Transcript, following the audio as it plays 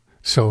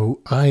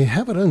So I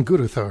have it on good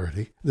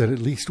authority that at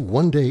least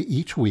one day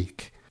each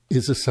week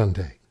is a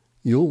Sunday.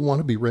 You'll want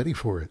to be ready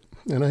for it,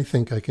 and I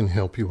think I can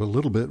help you a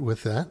little bit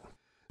with that.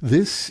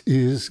 This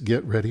is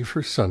Get Ready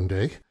for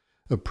Sunday,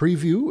 a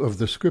preview of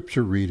the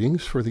scripture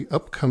readings for the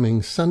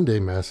upcoming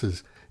Sunday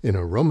Masses in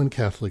a Roman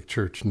Catholic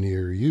church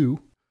near you.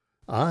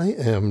 I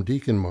am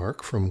Deacon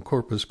Mark from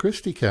Corpus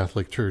Christi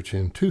Catholic Church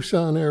in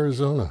Tucson,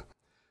 Arizona.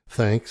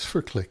 Thanks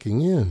for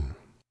clicking in.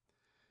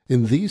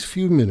 In these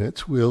few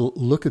minutes, we'll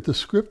look at the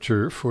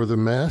scripture for the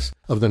Mass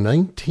of the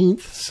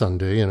 19th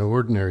Sunday in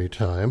Ordinary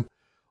Time,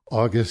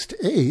 August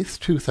 8th,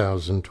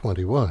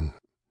 2021.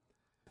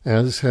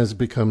 As has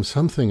become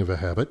something of a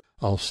habit,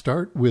 I'll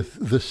start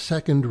with the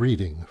second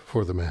reading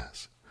for the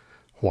Mass.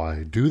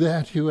 Why do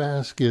that, you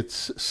ask?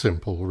 It's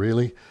simple,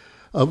 really.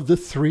 Of the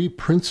three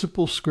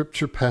principal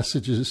scripture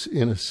passages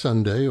in a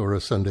Sunday or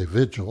a Sunday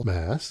Vigil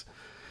Mass,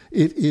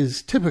 it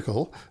is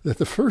typical that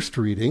the first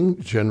reading,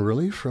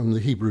 generally from the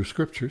Hebrew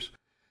Scriptures,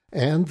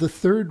 and the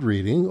third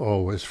reading,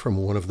 always from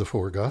one of the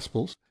four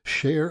Gospels,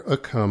 share a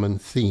common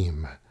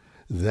theme.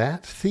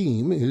 That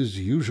theme is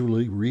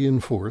usually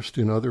reinforced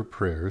in other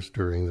prayers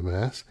during the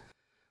Mass.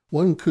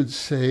 One could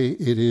say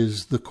it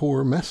is the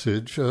core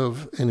message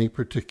of any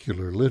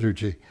particular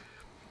liturgy.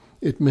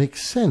 It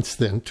makes sense,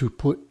 then, to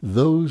put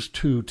those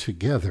two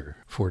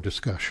together for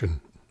discussion.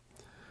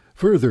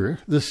 Further,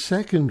 the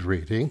second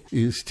reading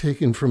is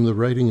taken from the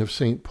writing of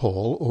St.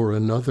 Paul or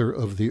another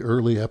of the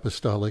early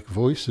apostolic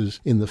voices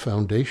in the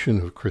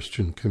foundation of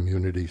Christian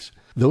communities.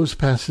 Those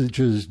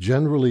passages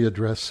generally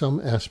address some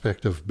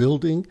aspect of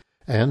building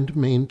and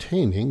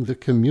maintaining the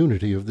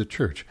community of the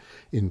Church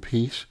in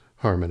peace,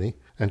 harmony,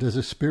 and as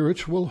a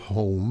spiritual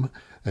home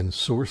and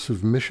source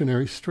of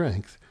missionary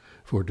strength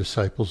for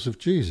disciples of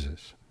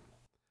Jesus.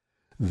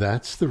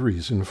 That's the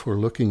reason for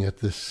looking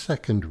at this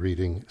second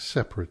reading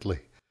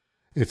separately.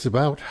 It's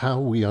about how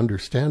we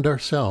understand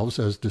ourselves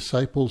as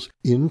disciples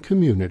in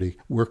community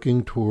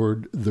working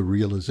toward the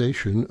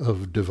realization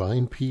of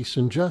divine peace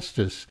and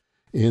justice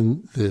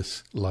in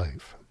this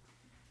life.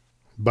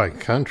 By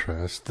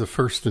contrast, the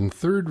first and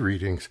third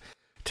readings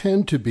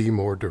tend to be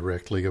more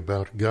directly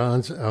about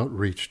God's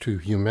outreach to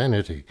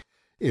humanity,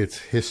 its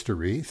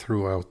history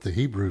throughout the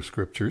Hebrew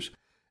Scriptures,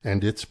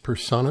 and its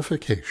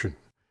personification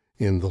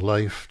in the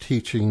life,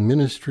 teaching,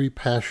 ministry,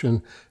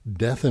 passion,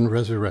 death, and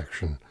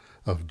resurrection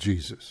of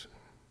Jesus.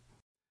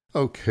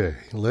 Okay,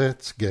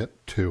 let's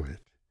get to it.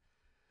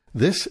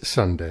 This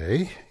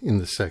Sunday, in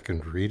the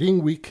second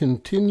reading, we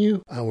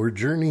continue our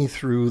journey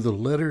through the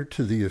letter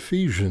to the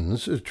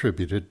Ephesians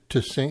attributed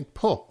to St.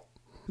 Paul.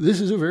 This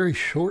is a very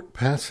short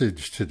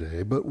passage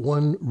today, but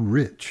one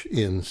rich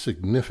in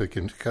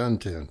significant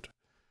content.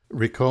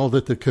 Recall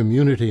that the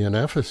community in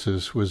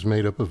Ephesus was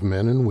made up of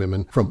men and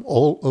women from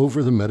all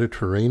over the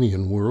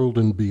Mediterranean world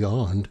and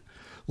beyond,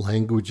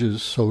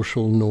 languages,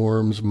 social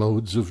norms,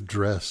 modes of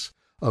dress,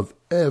 of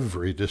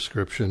every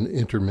description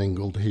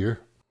intermingled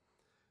here.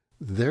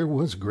 There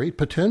was great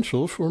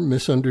potential for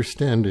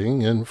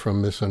misunderstanding and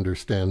from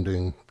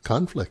misunderstanding,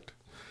 conflict.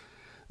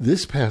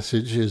 This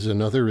passage is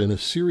another in a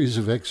series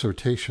of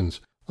exhortations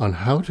on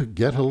how to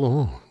get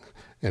along,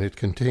 and it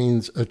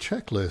contains a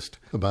checklist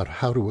about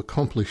how to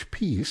accomplish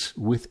peace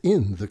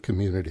within the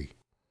community.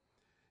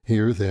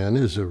 Here, then,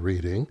 is a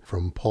reading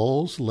from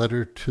Paul's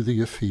letter to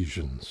the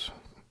Ephesians.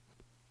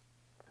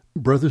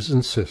 Brothers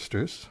and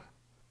sisters,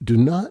 do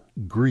not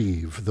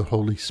grieve the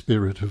Holy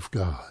Spirit of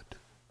God,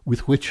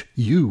 with which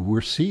you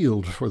were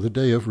sealed for the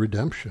day of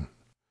redemption.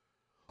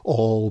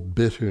 All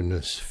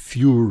bitterness,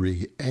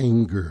 fury,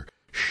 anger,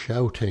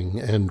 shouting,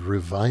 and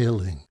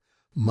reviling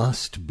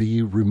must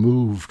be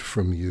removed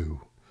from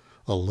you,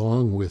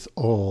 along with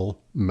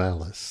all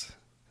malice.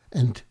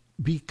 And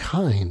be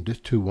kind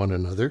to one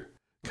another,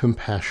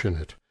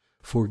 compassionate,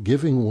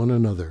 forgiving one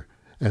another,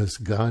 as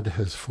God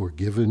has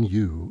forgiven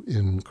you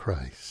in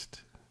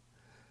Christ.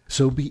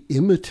 So be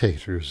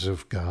imitators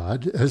of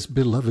God as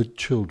beloved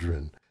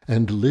children,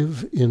 and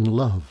live in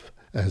love,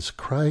 as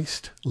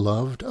Christ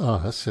loved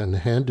us and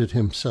handed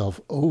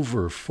himself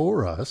over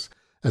for us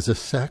as a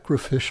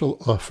sacrificial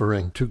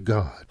offering to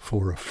God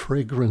for a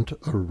fragrant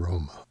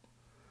aroma.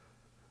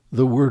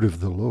 The word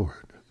of the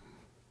Lord.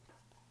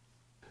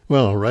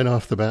 Well, right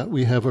off the bat,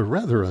 we have a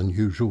rather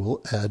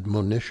unusual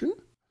admonition.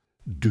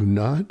 Do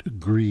not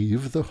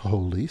grieve the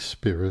Holy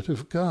Spirit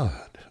of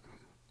God.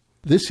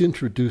 This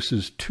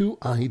introduces two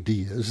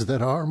ideas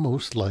that are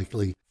most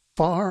likely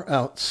far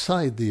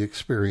outside the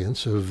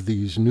experience of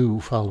these new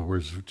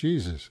followers of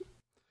Jesus.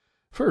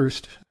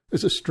 First,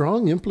 is a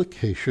strong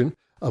implication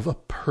of a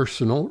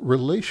personal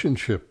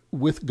relationship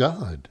with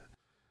God,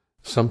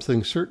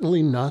 something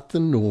certainly not the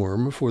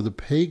norm for the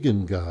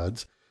pagan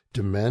gods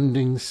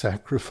demanding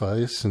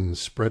sacrifice and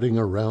spreading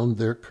around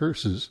their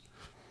curses.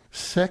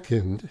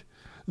 Second,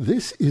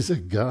 this is a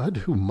God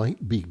who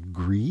might be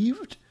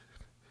grieved.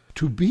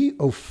 To be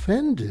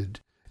offended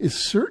is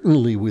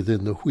certainly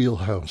within the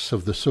wheelhouse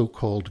of the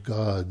so-called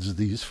gods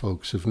these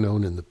folks have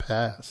known in the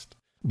past.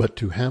 But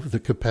to have the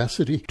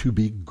capacity to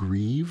be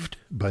grieved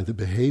by the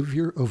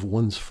behavior of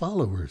one's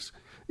followers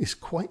is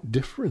quite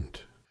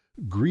different.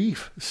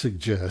 Grief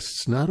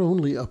suggests not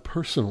only a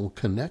personal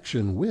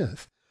connection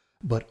with,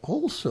 but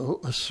also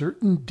a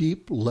certain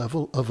deep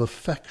level of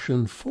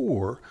affection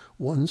for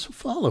one's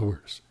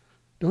followers.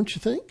 Don't you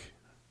think?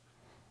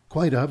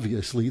 Quite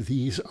obviously,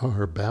 these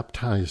are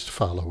baptized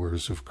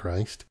followers of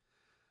Christ.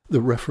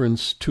 The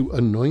reference to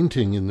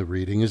anointing in the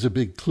reading is a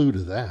big clue to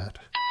that.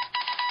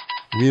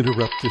 We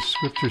interrupt this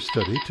scripture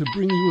study to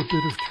bring you a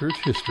bit of church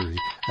history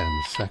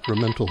and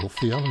sacramental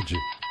theology.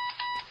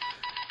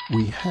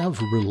 We have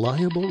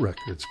reliable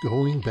records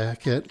going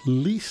back at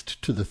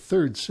least to the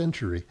 3rd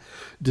century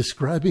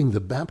describing the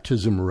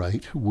baptism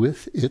rite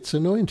with its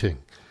anointing.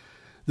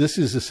 This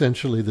is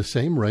essentially the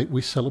same rite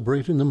we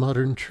celebrate in the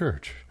modern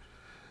church.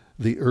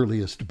 The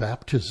earliest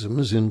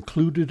baptisms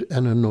included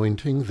an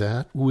anointing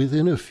that,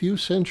 within a few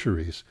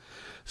centuries,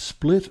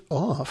 split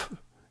off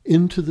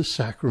into the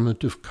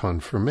sacrament of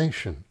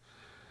confirmation.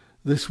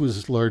 This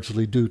was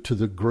largely due to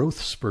the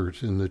growth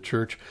spurt in the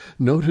church,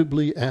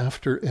 notably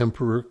after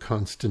Emperor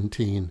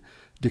Constantine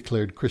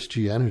declared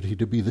Christianity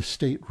to be the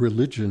state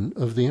religion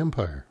of the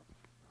empire.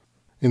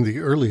 In the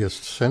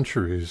earliest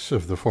centuries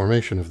of the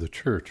formation of the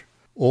church,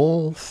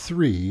 all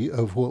 3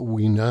 of what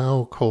we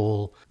now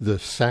call the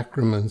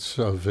sacraments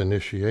of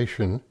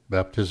initiation,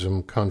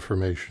 baptism,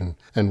 confirmation,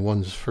 and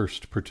one's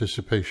first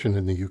participation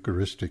in the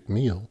Eucharistic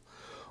meal,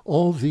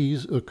 all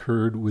these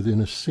occurred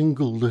within a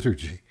single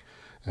liturgy,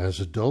 as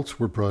adults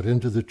were brought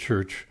into the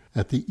church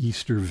at the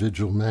Easter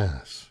Vigil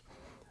Mass,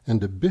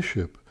 and a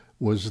bishop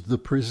was the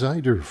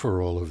presider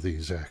for all of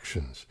these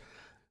actions.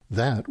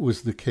 That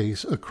was the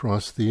case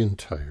across the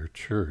entire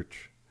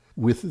church.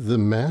 With the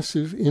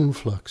massive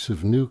influx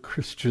of new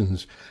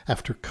Christians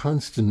after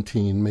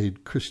Constantine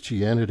made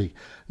Christianity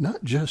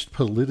not just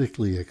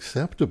politically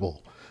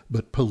acceptable,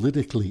 but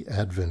politically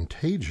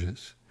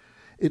advantageous,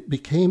 it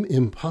became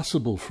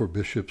impossible for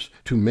bishops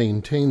to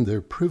maintain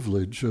their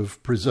privilege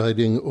of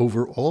presiding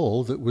over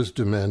all that was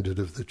demanded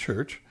of the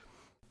church.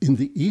 In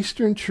the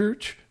Eastern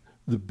Church,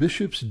 the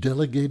bishops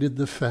delegated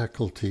the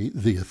faculty,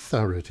 the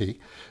authority,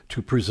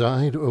 to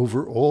preside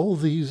over all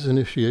these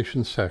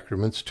initiation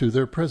sacraments to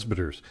their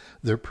presbyters,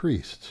 their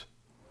priests.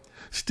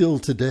 Still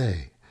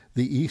today,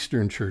 the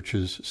Eastern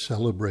churches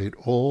celebrate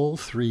all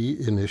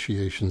 3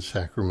 initiation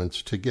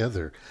sacraments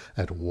together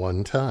at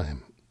one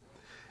time.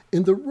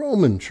 In the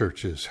Roman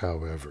churches,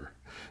 however,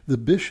 the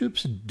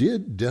bishops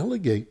did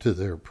delegate to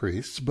their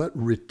priests, but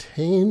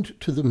retained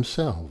to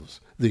themselves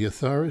the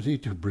authority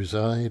to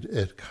preside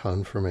at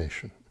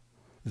confirmation.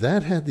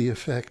 That had the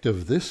effect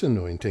of this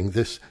anointing,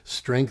 this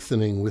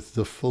strengthening with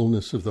the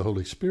fullness of the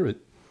Holy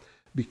Spirit,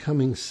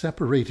 becoming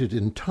separated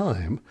in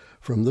time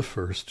from the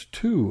first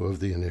 2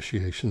 of the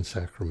initiation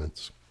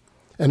sacraments.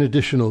 An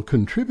additional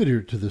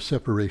contributor to the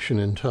separation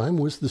in time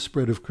was the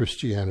spread of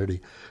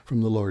Christianity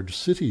from the large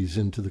cities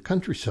into the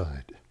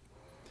countryside.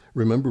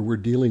 Remember, we're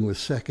dealing with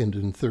 2nd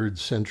and 3rd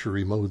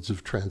century modes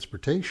of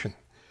transportation.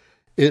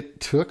 It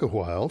took a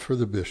while for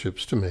the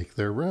bishops to make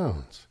their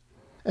rounds.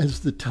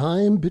 As the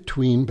time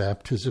between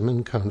baptism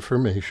and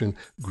confirmation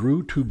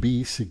grew to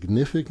be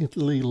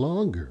significantly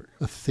longer,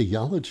 a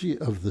theology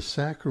of the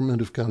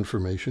sacrament of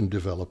confirmation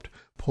developed,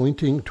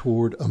 pointing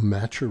toward a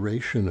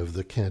maturation of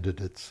the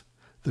candidates,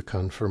 the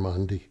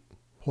confirmandi.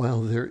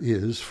 While there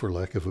is, for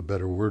lack of a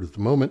better word at the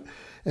moment,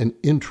 an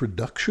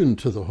introduction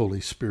to the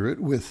Holy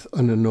Spirit with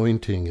an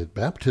anointing at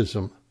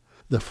baptism,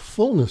 the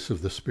fullness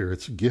of the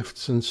Spirit's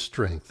gifts and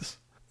strengths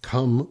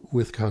come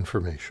with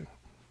confirmation.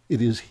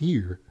 It is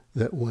here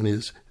that one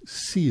is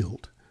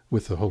sealed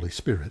with the Holy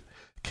Spirit,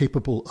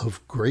 capable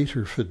of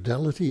greater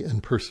fidelity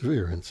and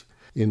perseverance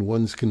in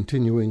one's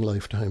continuing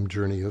lifetime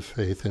journey of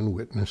faith and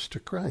witness to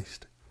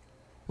Christ.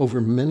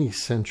 Over many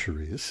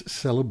centuries,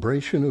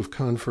 celebration of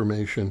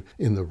confirmation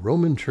in the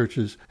Roman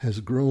churches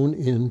has grown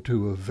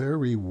into a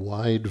very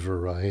wide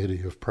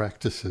variety of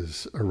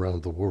practices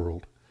around the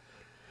world.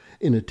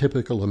 In a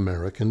typical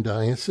American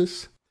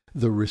diocese,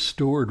 the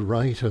restored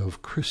rite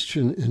of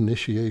Christian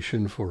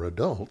initiation for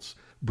adults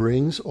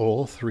brings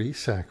all 3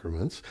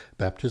 sacraments,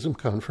 baptism,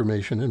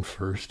 confirmation, and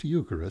First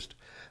Eucharist,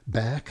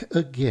 back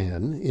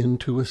again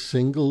into a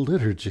single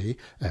liturgy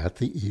at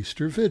the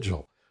Easter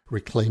Vigil,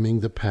 reclaiming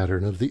the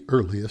pattern of the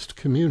earliest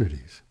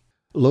communities.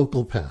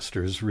 Local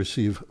pastors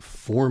receive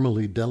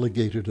formally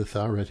delegated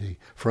authority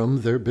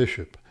from their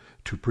bishop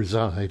to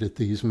preside at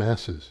these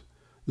masses.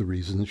 The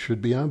reasons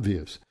should be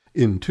obvious.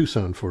 In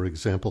Tucson, for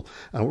example,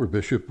 our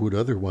bishop would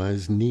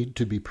otherwise need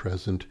to be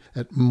present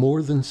at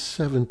more than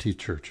 70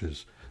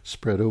 churches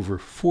spread over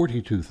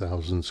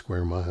 42,000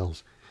 square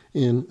miles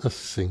in a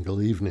single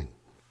evening.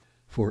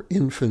 For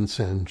infants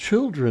and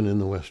children in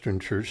the Western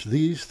Church,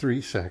 these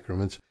 3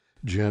 sacraments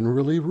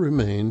generally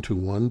remain to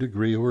one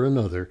degree or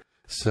another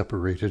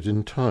separated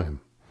in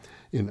time.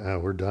 In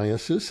our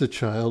diocese, a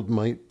child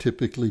might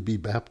typically be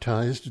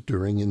baptized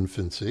during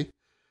infancy,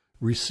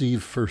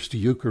 receive First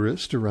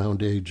Eucharist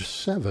around age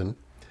 7,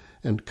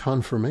 and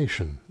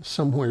confirmation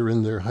somewhere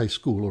in their high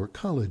school or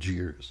college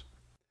years.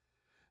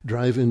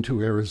 Drive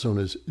into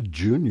Arizona's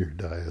junior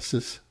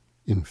diocese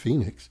in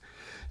Phoenix,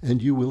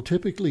 and you will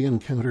typically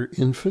encounter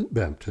infant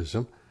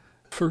baptism,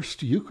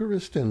 First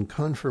Eucharist and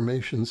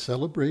confirmation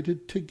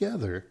celebrated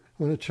together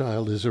when a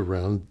child is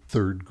around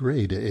third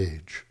grade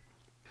age.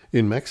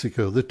 In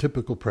Mexico, the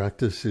typical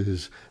practice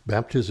is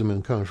baptism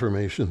and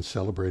confirmation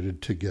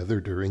celebrated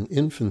together during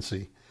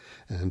infancy,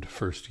 and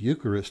First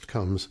Eucharist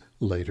comes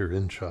later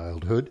in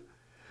childhood.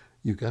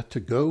 You got to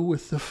go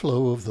with the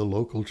flow of the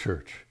local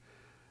church.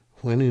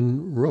 When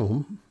in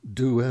Rome,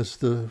 do as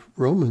the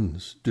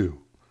Romans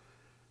do.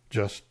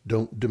 Just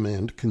don't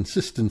demand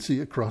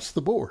consistency across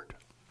the board.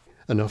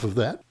 Enough of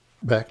that.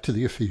 Back to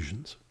the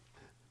Ephesians.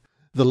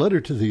 The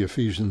letter to the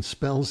Ephesians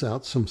spells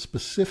out some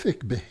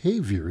specific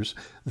behaviors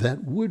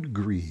that would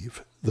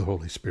grieve the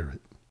Holy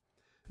Spirit.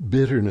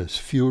 Bitterness,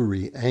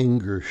 fury,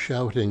 anger,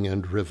 shouting,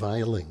 and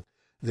reviling.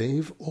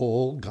 They've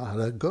all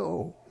gotta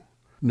go.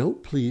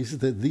 Note, please,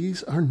 that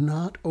these are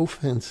not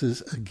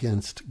offenses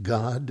against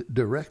God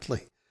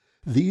directly.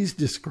 These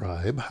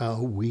describe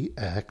how we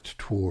act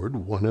toward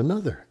one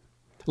another.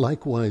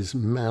 Likewise,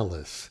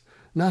 malice,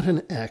 not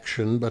an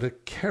action, but a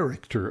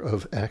character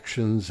of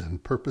actions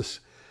and purpose,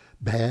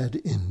 bad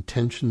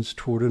intentions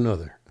toward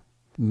another,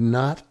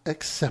 not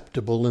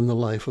acceptable in the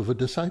life of a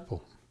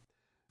disciple.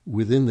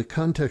 Within the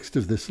context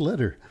of this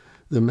letter,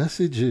 the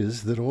message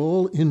is that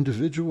all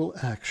individual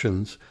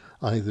actions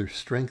either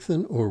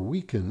strengthen or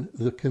weaken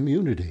the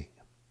community.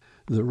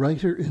 The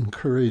writer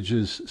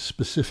encourages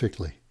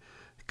specifically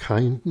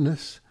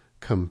kindness,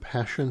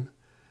 compassion,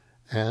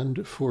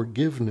 and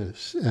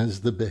forgiveness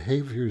as the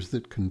behaviors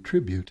that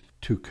contribute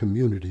to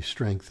community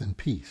strength and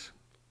peace.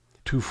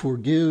 To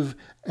forgive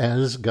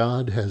as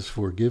God has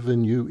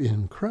forgiven you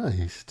in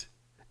Christ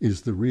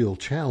is the real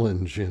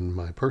challenge, in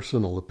my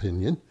personal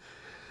opinion.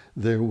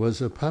 There was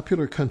a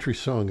popular country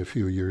song a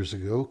few years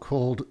ago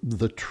called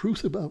 "The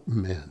Truth About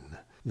Men"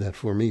 that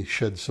for me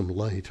shed some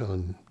light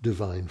on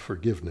divine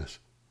forgiveness.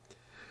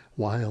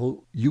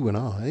 While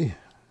I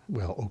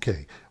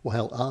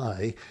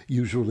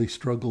usually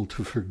struggle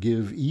to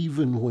forgive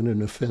even when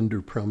an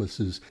offender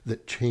promises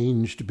that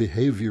changed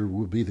behavior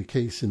will be the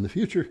case in the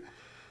future,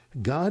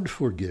 God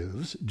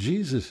forgives,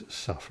 Jesus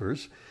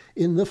suffers,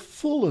 in the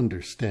full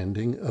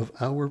understanding of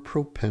our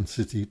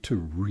propensity to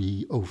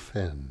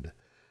re-offend.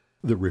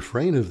 The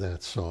refrain of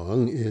that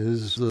song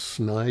is the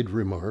snide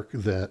remark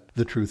that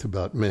the truth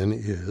about men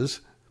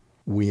is,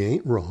 we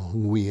ain't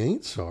wrong, we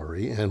ain't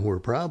sorry, and we're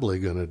probably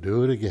going to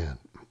do it again.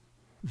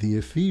 The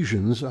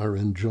Ephesians are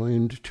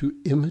enjoined to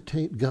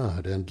imitate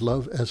God and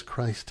love as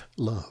Christ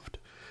loved,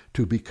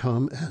 to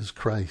become as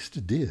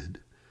Christ did,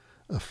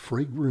 a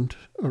fragrant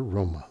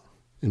aroma,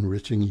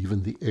 enriching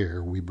even the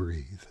air we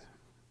breathe.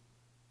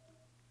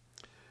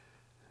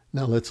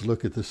 Now let's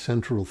look at the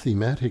central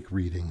thematic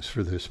readings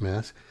for this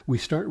Mass. We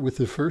start with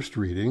the first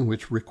reading,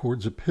 which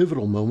records a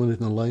pivotal moment in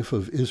the life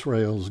of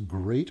Israel's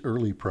great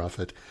early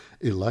prophet,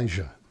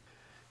 Elijah.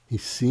 He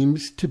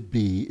seems to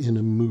be in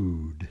a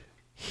mood.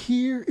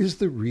 Here is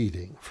the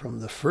reading from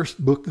the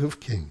first book of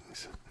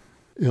Kings.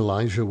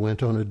 Elijah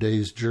went on a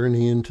day's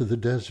journey into the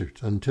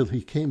desert until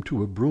he came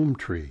to a broom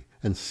tree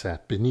and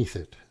sat beneath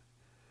it.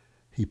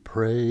 He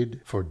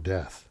prayed for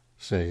death,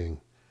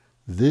 saying,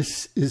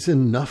 "This is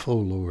enough, O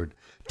Lord.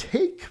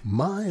 Take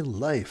my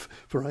life,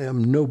 for I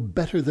am no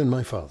better than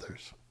my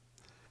fathers."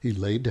 He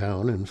lay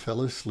down and fell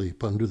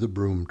asleep under the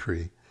broom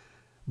tree.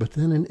 But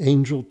then an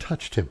angel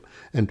touched him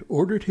and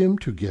ordered him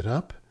to get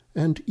up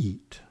and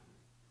eat.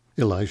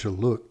 Elijah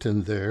looked,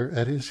 and there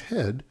at his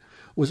head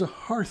was a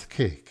hearth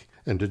cake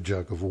and a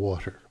jug of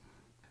water.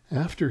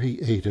 After he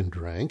ate and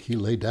drank, he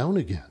lay down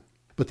again.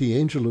 But the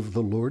angel of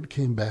the Lord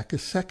came back a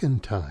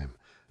second time,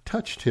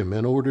 touched him,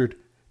 and ordered,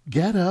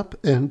 "Get up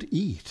and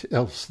eat,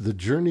 else the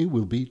journey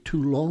will be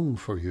too long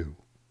for you."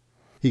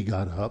 He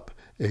got up,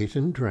 ate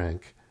and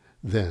drank.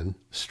 Then,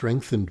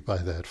 strengthened by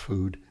that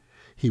food,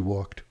 he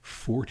walked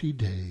 40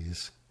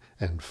 days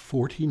and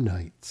 40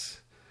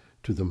 nights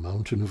to the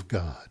mountain of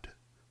God,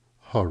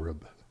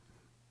 Horeb.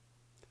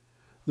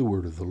 The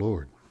word of the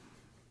Lord.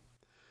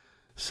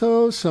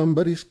 So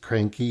somebody's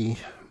cranky,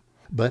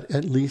 but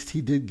at least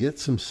he did get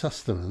some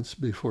sustenance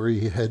before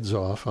he heads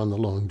off on the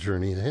long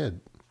journey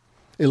ahead.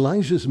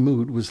 Elijah's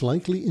mood was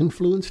likely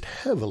influenced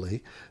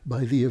heavily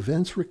by the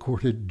events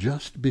recorded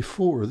just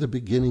before the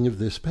beginning of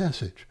this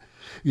passage.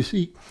 You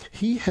see,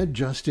 he had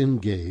just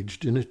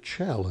engaged in a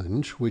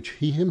challenge which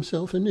he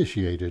himself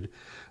initiated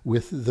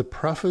with the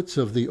prophets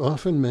of the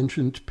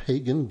often-mentioned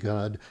pagan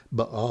god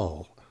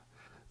Baal.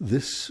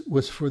 This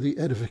was for the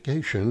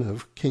edification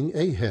of King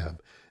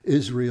Ahab,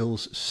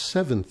 Israel's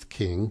 7th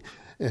king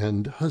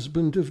and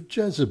husband of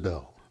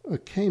Jezebel, a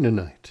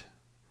Canaanite.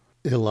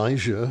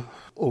 Elijah,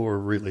 or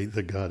really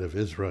the God of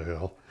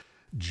Israel,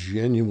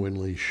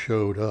 genuinely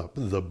showed up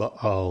the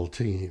Baal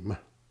team.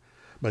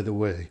 By the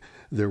way,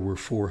 there were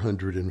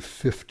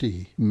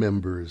 450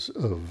 members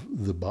of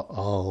the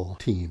Baal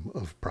team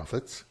of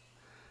prophets.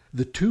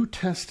 The two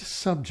test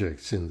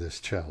subjects in this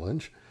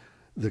challenge,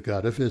 the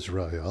God of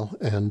Israel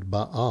and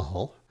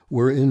Baal,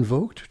 were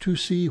invoked to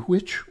see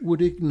which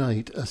would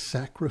ignite a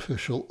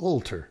sacrificial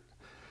altar.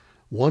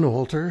 One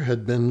altar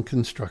had been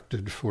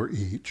constructed for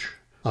each.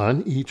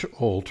 On each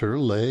altar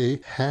lay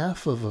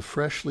half of a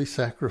freshly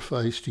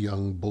sacrificed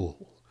young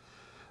bull.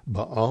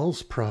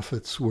 Baal's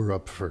prophets were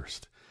up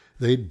first.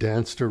 They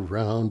danced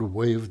around,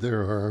 waved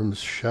their arms,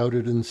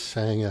 shouted and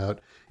sang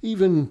out,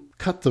 even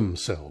cut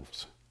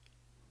themselves.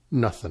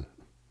 Nothing.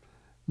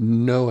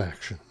 No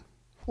action.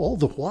 All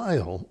the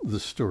while, the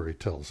story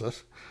tells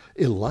us,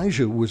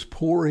 Elijah was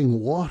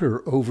pouring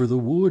water over the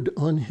wood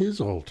on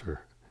his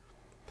altar.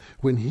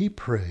 When he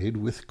prayed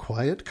with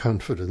quiet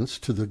confidence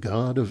to the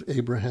God of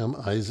Abraham,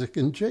 Isaac,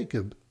 and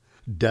Jacob,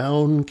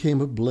 down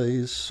came a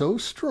blaze so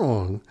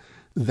strong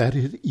that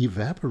it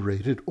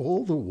evaporated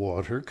all the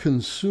water,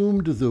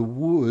 consumed the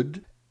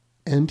wood,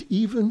 and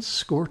even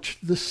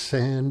scorched the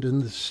sand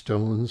and the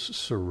stones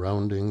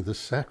surrounding the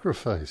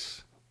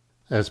sacrifice.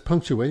 As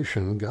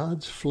punctuation,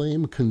 God's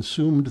flame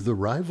consumed the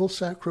rival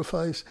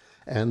sacrifice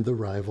and the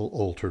rival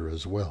altar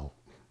as well.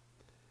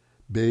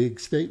 Big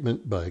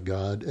statement by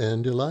God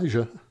and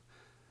Elijah.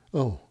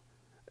 Oh,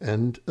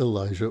 and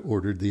Elijah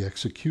ordered the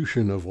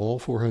execution of all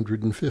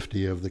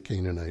 450 of the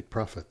Canaanite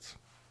prophets.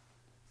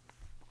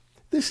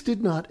 This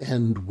did not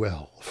end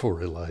well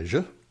for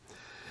Elijah.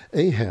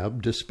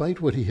 Ahab, despite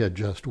what he had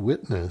just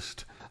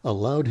witnessed,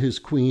 allowed his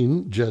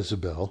queen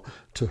Jezebel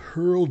to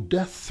hurl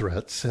death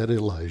threats at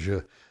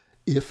Elijah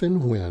if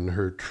and when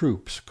her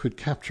troops could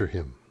capture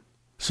him.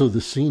 So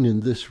the scene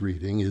in this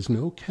reading is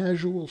no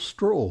casual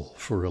stroll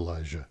for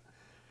Elijah.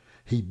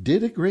 He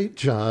did a great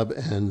job,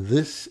 and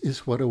this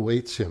is what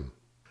awaits him.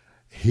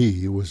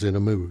 He was in a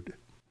mood.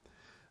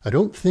 I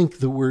don't think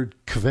the word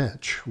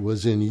kvetch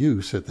was in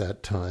use at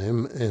that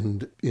time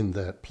and in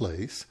that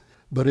place,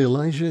 but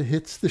Elijah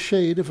hits the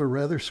shade of a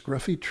rather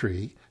scruffy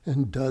tree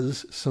and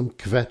does some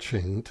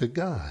kvetching to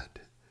God.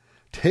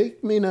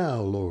 Take me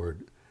now,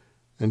 Lord.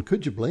 And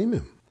could you blame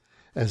him?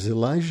 As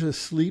Elijah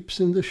sleeps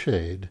in the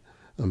shade,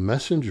 a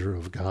messenger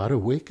of God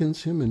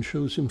awakens him and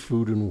shows him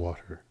food and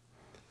water.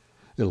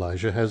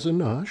 Elijah has a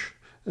nosh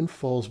and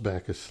falls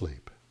back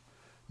asleep.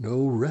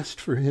 No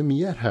rest for him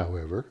yet,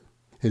 however.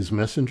 His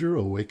messenger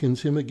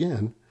awakens him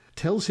again,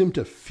 tells him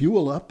to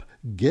fuel up,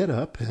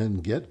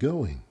 and get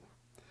going.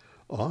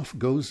 Off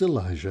goes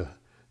Elijah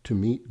to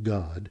meet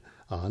God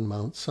on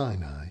Mount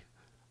Sinai,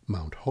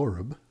 Mount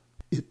Horeb.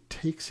 It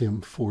takes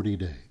him 40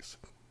 days.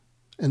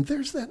 And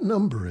there's that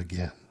number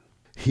again.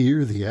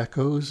 Hear the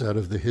echoes out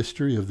of the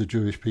history of the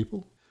Jewish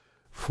people.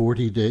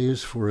 40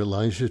 days for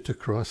Elijah to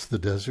cross the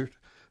desert.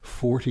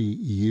 40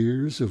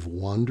 years of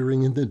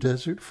wandering in the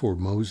desert for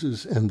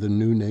Moses and the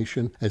new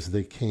nation as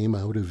they came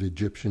out of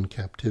Egyptian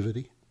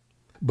captivity.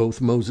 Both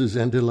Moses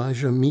and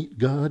Elijah meet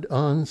God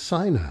on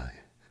Sinai.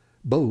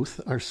 Both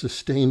are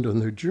sustained on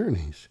their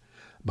journeys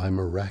by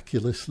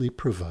miraculously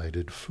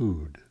provided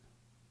food.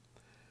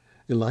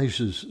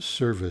 Elijah's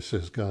service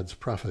as God's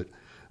prophet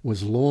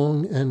was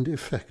long and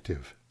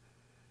effective.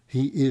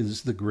 He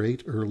is the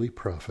great early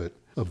prophet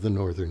of the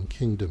northern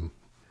kingdom.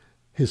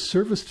 His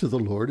service to the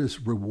Lord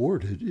is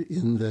rewarded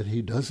in that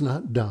he does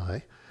not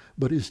die,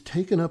 but is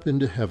taken up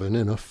into heaven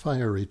in a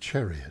fiery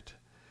chariot.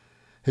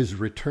 His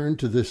return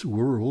to this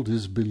world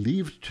is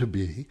believed to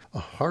be a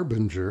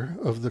harbinger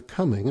of the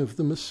coming of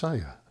the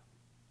Messiah.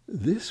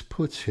 This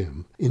puts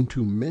him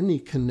into many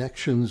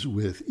connections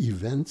with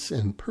events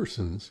and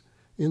persons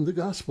in the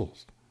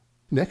Gospels.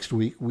 Next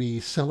week, we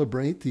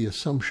celebrate the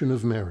Assumption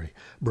of Mary,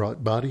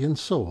 brought body and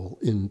soul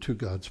into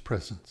God's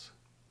presence.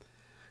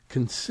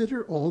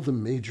 Consider all the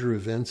major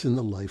events in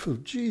the life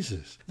of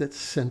Jesus that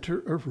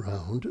center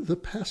around the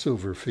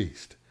Passover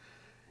feast.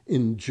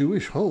 In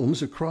Jewish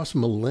homes across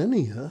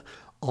millennia,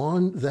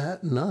 on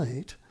that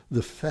night,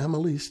 the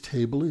family's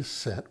table is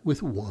set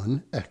with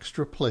one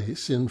extra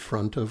place in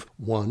front of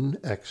one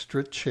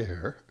extra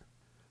chair.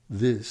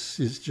 This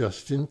is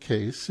just in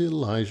case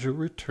Elijah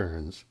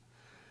returns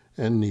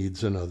and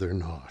needs another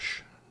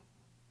nosh.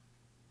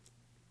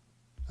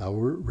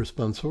 Our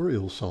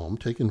responsorial psalm,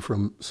 taken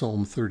from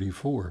Psalm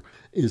 34,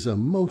 is a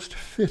most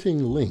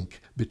fitting link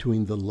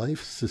between the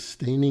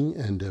life-sustaining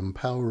and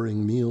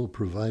empowering meal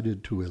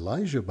provided to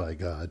Elijah by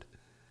God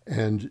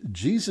and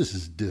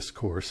Jesus'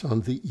 discourse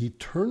on the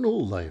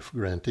eternal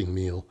life-granting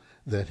meal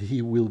that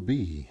he will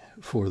be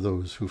for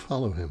those who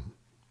follow him.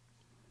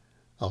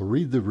 I'll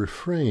read the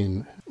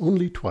refrain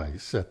only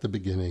twice at the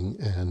beginning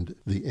and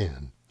the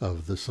end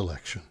of the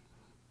selection.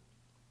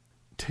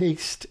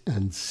 Taste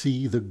and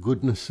see the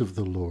goodness of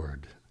the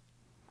Lord.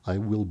 I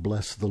will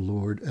bless the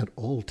Lord at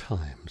all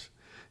times.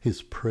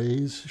 His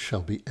praise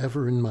shall be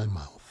ever in my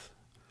mouth.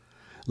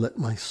 Let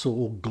my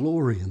soul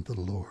glory in the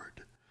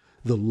Lord.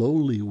 The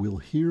lowly will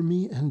hear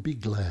me and be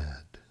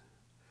glad.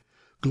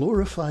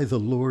 Glorify the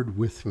Lord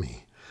with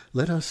me.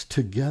 Let us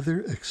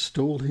together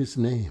extol his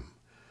name.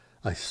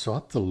 I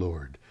sought the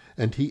Lord,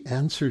 and he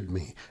answered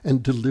me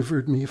and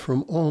delivered me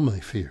from all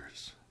my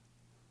fears.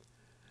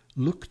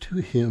 Look to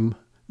him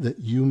that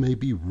you may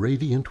be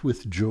radiant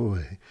with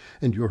joy,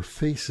 and your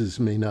faces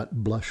may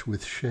not blush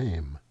with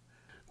shame.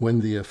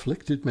 When the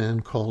afflicted man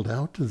called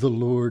out, the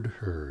Lord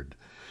heard,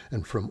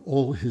 and from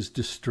all his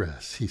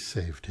distress he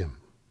saved him.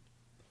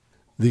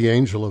 The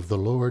angel of the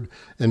Lord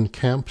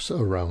encamps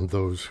around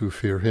those who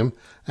fear him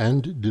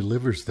and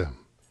delivers them.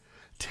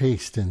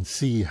 Taste and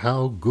see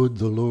how good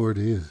the Lord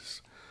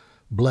is.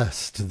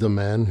 Blessed the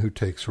man who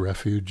takes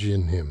refuge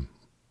in him.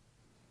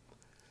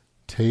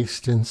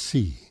 Taste and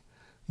see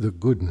the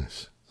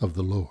goodness of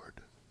the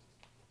Lord.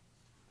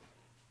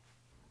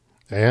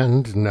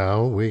 And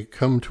now we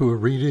come to a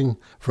reading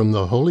from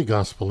the Holy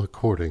Gospel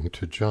according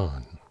to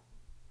John.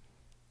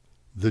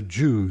 The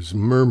Jews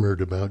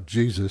murmured about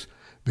Jesus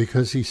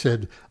because he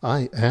said,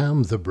 "I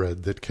am the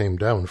bread that came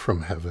down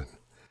from heaven."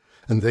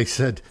 And they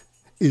said,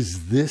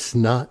 "Is this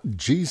not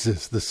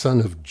Jesus, the son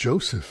of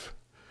Joseph?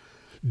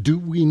 Do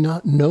we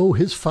not know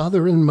his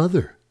father and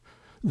mother?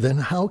 Then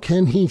how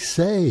can he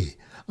say,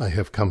 'I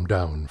have come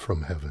down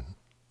from heaven'?"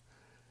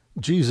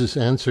 Jesus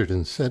answered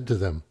and said to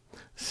them,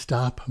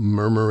 "Stop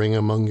murmuring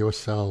among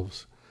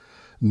yourselves.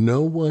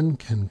 No one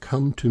can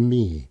come to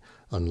me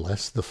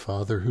unless the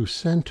Father who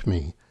sent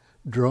me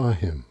draw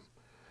him,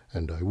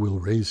 and I will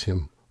raise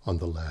him on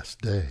the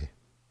last day.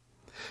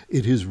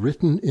 It is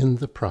written in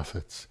the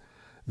prophets,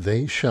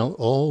 'They shall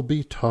all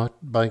be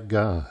taught by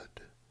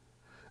God.'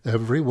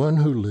 Everyone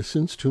who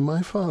listens to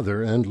my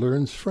Father and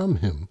learns from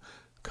him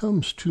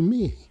comes to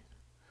me.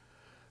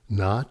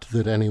 Not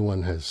that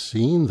anyone has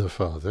seen the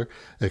Father,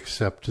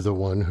 except the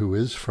one who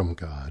is from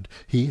God.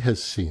 He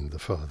has seen the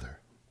Father.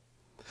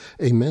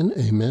 Amen,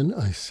 amen,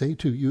 I say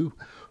to you,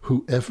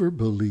 whoever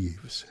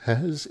believes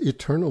has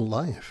eternal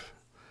life.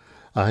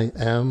 I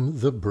am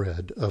the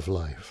bread of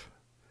life.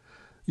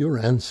 Your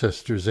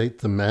ancestors ate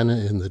the manna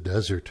in the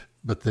desert,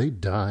 but they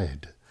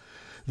died.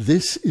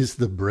 This is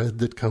the bread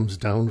that comes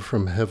down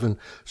from heaven,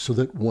 so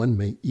that one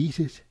may eat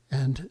it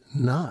and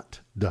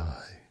not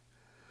die.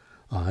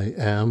 I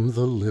am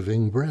the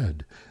living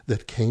bread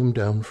that came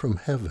down from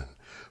heaven.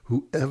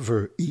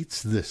 Whoever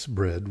eats this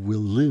bread will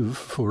live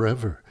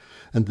forever,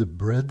 and the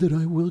bread that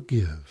I will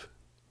give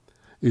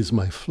is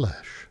my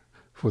flesh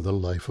for the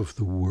life of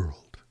the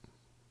world."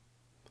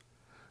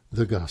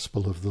 The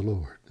Gospel of the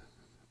Lord.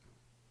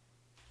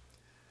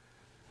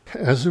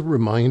 As a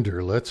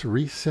reminder, let's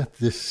reset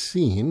this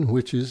scene,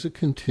 which is a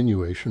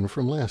continuation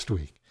from last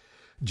week.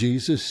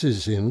 Jesus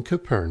is in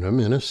Capernaum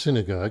in a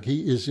synagogue.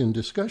 He is in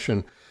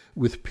discussion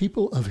with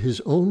people of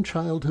his own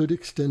childhood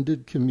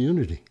extended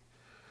community.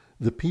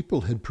 The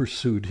people had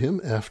pursued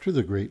him after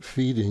the great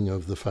feeding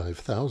of the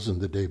 5,000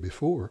 the day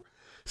before,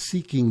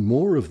 seeking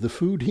more of the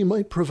food he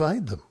might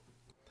provide them.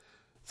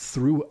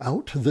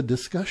 Throughout the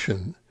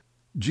discussion,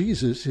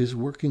 Jesus is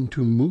working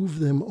to move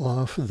them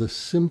off the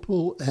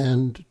simple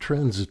and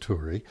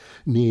transitory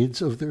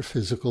needs of their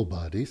physical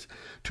bodies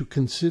to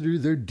consider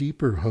their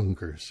deeper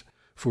hungers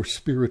for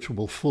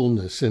spiritual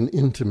fullness and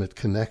intimate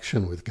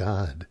connection with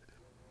God.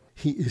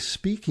 He is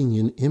speaking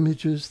in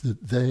images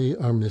that they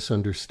are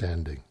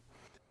misunderstanding.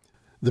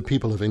 The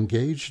people have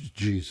engaged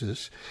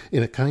Jesus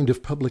in a kind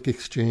of public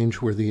exchange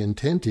where the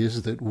intent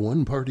is that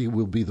one party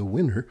will be the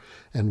winner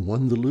and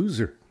one the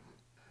loser.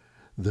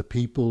 The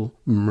people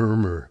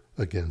murmur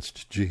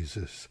against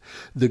Jesus.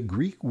 The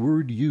Greek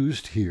word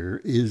used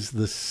here is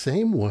the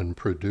same one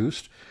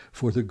produced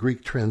for the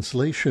Greek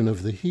translation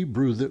of the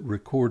Hebrew that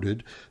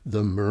recorded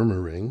the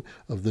murmuring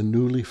of the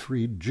newly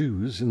freed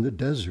Jews in the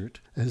desert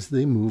as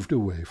they moved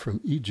away from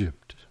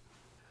Egypt.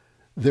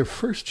 Their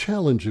first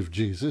challenge of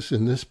Jesus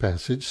in this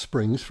passage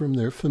springs from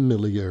their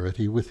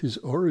familiarity with his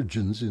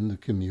origins in the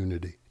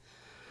community.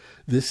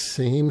 This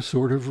same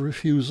sort of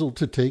refusal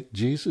to take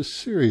Jesus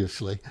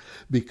seriously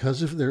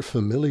because of their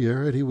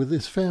familiarity with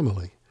his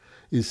family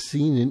is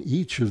seen in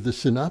each of the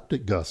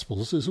synoptic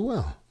Gospels as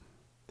well.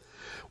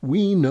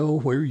 "We know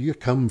where you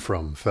come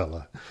from,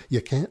 fella.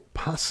 You can't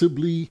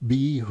possibly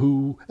be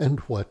who and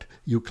what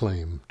you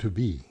claim to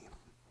be."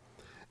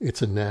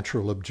 It's a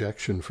natural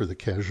objection for the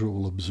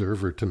casual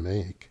observer to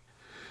make.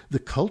 The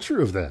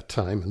culture of that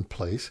time and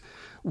place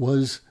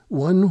was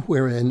one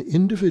where an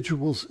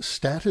individual's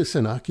status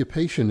and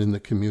occupation in the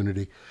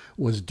community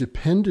was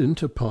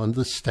dependent upon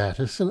the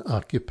status and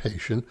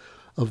occupation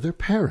of their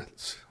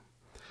parents.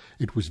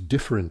 It was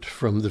different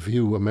from the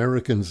view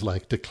Americans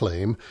like to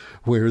claim,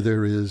 where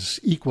there is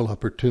equal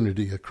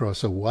opportunity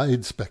across a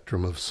wide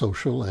spectrum of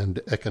social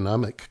and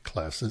economic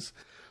classes,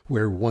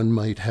 where one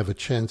might have a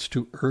chance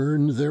to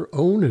earn their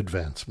own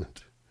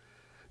advancement.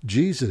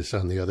 Jesus,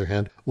 on the other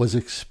hand, was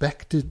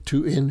expected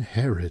to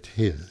inherit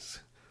his.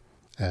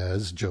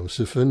 As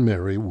Joseph and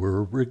Mary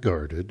were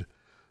regarded,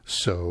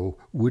 so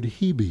would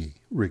he be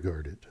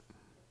regarded.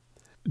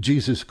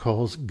 Jesus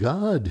calls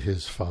God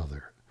his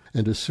Father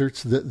and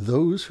asserts that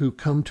those who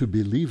come to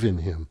believe in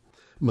him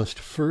must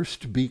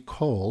first be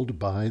called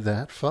by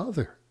that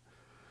Father.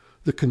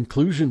 The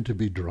conclusion to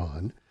be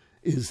drawn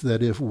is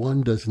that if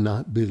one does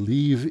not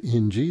believe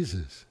in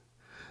Jesus,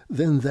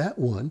 then that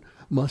one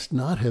must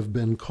not have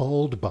been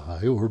called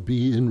by or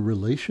be in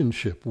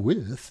relationship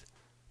with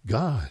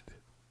God.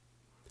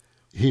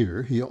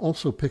 Here he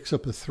also picks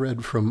up a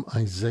thread from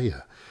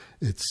Isaiah.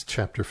 It's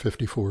chapter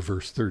 54,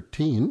 verse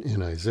 13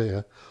 in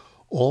Isaiah.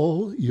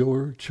 "All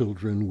your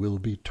children will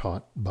be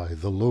taught by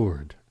the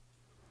Lord."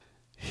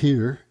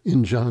 Here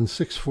in John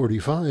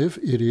 6:45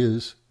 it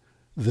is,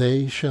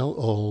 "They shall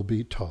all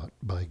be taught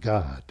by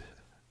God."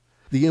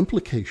 The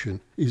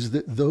implication is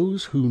that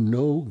those who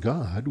know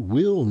God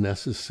will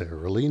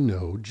necessarily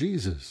know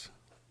Jesus.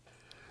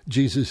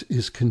 Jesus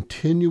is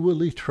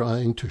continually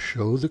trying to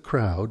show the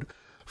crowd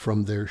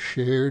from their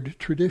shared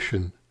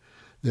tradition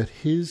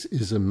that his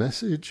is a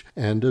message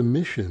and a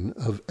mission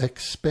of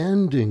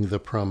expanding the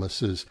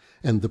promises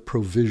and the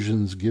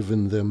provisions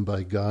given them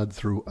by God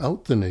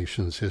throughout the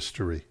nation's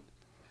history.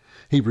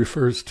 He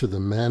refers to the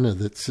manna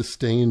that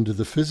sustained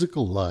the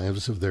physical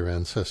lives of their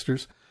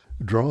ancestors,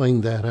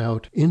 drawing that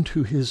out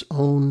into his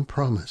own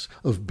promise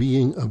of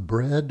being a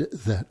bread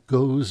that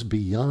goes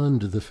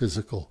beyond the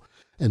physical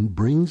and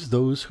brings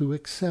those who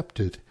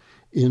accept it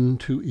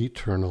into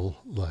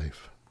eternal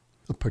life,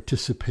 a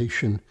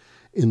participation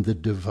in the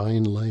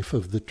divine life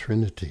of the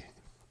Trinity.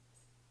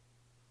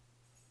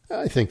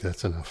 I think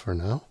that's enough for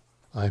now.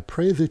 I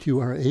pray that you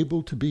are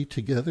able to be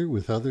together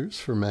with others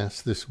for Mass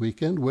this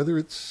weekend, whether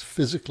it's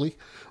physically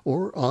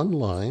or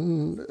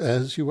online,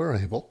 as you are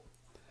able.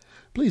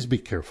 Please be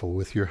careful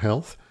with your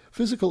health,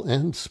 physical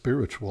and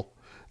spiritual.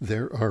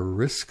 There are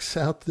risks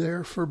out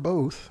there for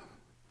both.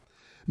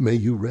 May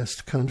you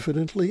rest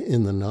confidently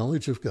in the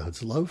knowledge of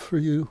God's love for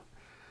you,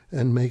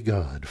 and may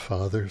God,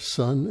 Father,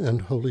 Son,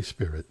 and Holy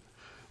Spirit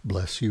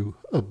bless you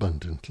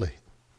abundantly.